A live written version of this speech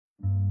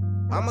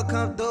I'ma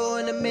come through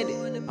in a minute.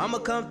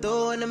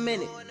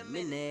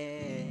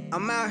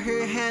 I'm out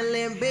here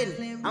handling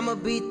business. I'ma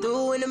be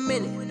through in a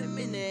minute.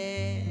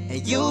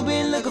 And you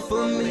been looking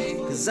for me,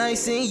 cause I ain't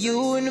seen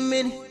you in a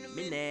minute.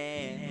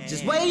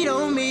 Just wait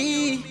on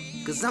me,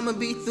 cause I'ma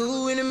be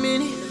through in a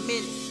minute.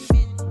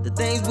 The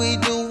things we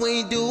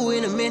do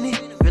in a minute.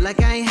 Feel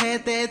like I ain't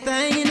had that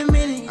thing in a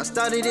minute. I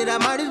started it, I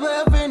might as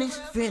well finish.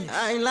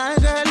 I ain't lying,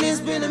 girl, it's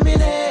been a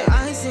minute.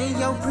 I ain't seen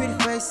your pretty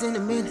face in a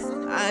minute.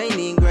 I ain't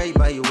even great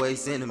by your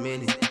waist in a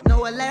minute.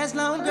 Know it lasts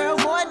long, girl,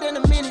 more than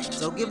a minute.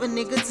 So give a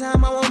nigga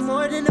time, I want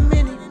more than a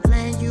minute.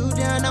 Laying you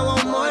down, I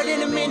want more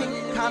than a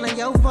minute. Calling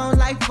your phone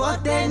like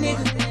fuck that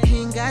nigga.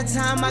 He ain't got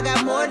time, I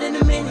got more than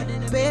a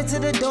minute. Bed to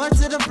the door,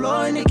 to the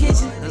floor in the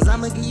kitchen. Cause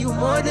I'ma give you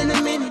more than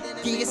a minute.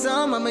 Give you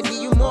some, I'ma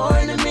give you more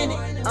in a minute.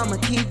 I'ma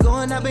keep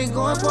going, I've been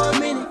going for a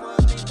minute.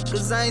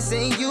 Cause I ain't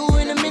seen you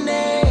in a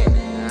minute.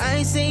 I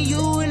ain't seen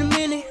you in a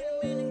minute.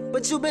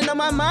 But you been on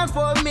my mind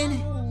for a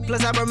minute.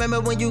 Plus I remember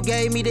when you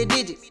gave me the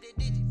digit.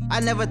 I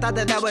never thought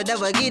that I would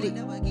ever get it.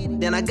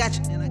 Then I got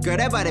you. Girl,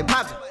 that body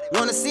poppin'.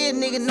 Wanna see a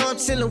nigga, know I'm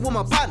chillin' with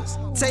my partners.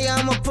 Tell ya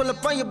I'ma pull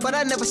up on you, but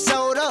I never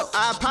showed up.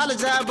 I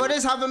apologize, but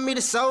it's hard for me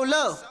to show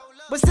love.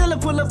 But still I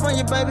pull up on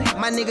you, baby.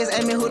 My niggas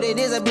ask me who that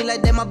is, I be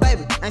like, that my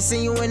baby. I ain't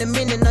seen you in a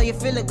minute, know you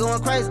feelin'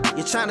 going crazy.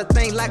 You tryna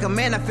think like a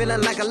man, I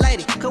feelin' like a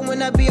lady. Cause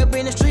when I be up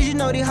in the streets, you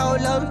know these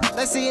hoes love me.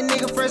 They see a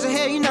nigga fresh in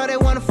hell, you know they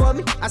wanna fuck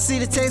me. I see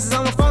the texts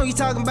on my phone, you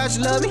talking about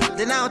you love me.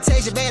 Then I don't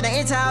text you back, I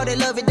enter all they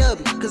love it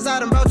dubby. Cause I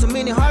done broke too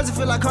many hearts, I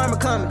feel like karma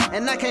coming.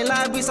 And I can't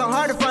lie, it be so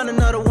hard to find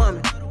another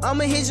woman.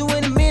 I'ma hit you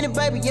in a minute,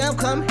 baby, yeah, I'm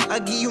coming. I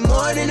give you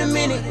more than a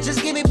minute,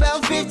 just give me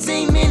about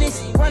 15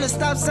 minutes. Running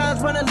stop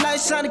signs, running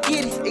lights, tryna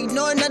get it.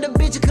 Ignore another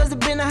bitch, cause it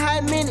been a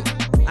hot minute.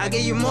 I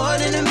give you more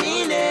than a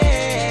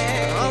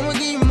minute. I'ma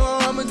give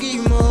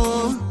you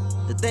more.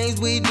 The things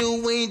we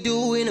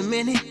do in a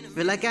minute.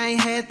 Feel like I ain't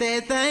had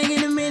that thing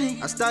in a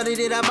minute. I started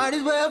it, I might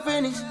as well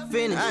finish.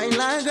 I ain't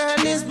lying, girl,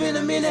 it's been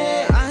a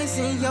minute. I ain't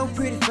seen your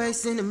pretty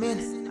face in a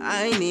minute.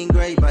 I ain't even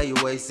great by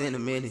your waist in a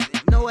minute.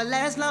 Know it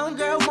lasts long,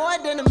 girl, more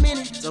than a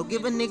minute. So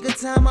give a nigga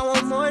time, I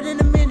want more than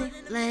a minute.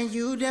 Laying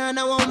you down,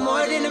 I want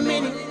more than a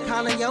minute.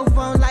 Calling your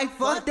phone like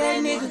fuck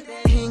that nigga.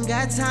 He ain't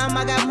got time,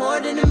 I got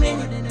more than a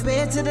minute.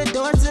 Bed to the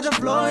door, to the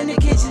floor in the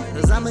kitchen.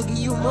 Cause I'ma give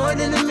you more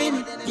than a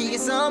minute. Give you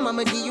some,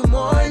 I'ma give you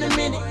more in a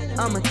minute.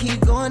 I'ma keep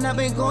going, I've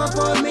been going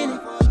for a minute.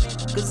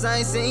 Cause I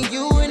ain't seen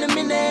you in a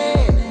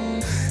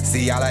minute.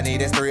 See, all I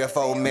need is 3 or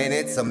 4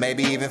 minutes, or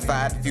maybe even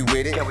 5 if you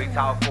with it. Can we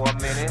talk for a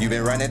minute? You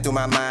been running through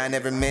my mind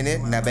every minute.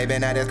 Now, baby,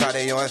 now this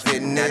cardio and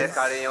fitness.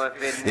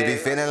 It be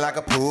feeling like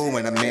a pool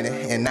in a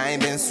minute, and I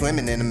ain't been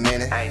swimming in a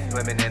minute.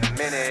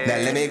 Now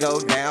let me go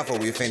down before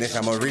we finish.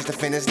 I'ma reach the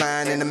finish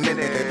line in a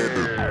minute.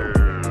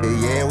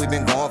 Yeah, we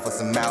been going for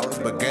some hours,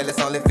 but girl, it's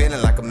only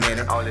feeling like a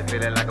minute.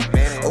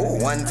 Oh,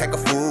 one take a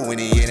fool when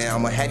he in it.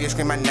 I'ma have you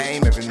scream my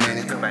name every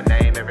minute.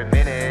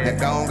 Now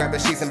go on, grab the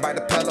sheets and bite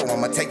the pillow.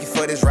 I'ma take you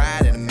for this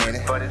ride in a minute.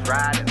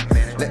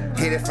 Let's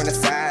hit it from the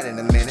side in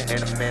a minute.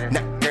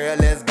 Now, girl,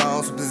 let's go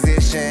on some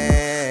position.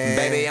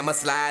 Baby, I'ma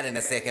slide in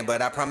a second,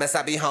 but I promise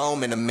I'll be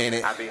home in a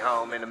minute.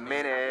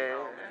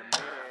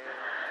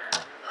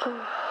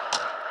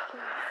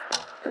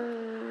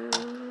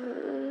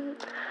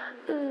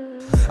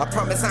 I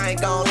promise I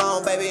ain't gone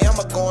long, baby.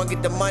 I'ma go and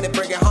get the money,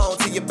 bring it home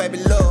to you, baby.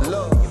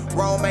 Look,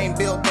 Rome ain't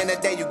built in a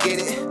day, you get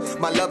it.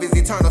 My love is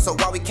eternal, so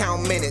why we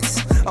count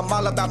minutes? I'm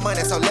all about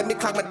money, so let me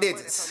clock my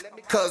digits.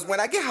 Cause when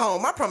I get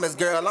home, I promise,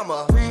 girl,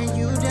 I'ma laying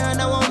you down,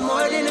 I want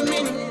more than a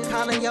minute.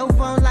 Calling your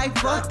phone like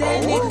fuck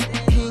that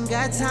nigga. He ain't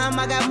got time,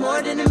 I got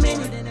more than a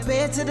minute.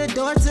 Bed to the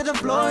door, to the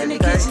floor in the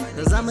kitchen.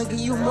 Cause I'ma give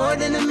you more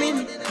than a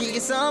minute. Give you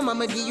some,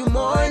 I'ma give you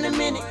more in a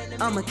minute.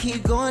 I'ma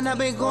keep going, I've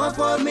been going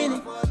for a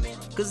minute.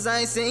 Cause I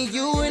ain't seen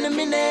you in a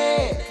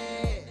minute.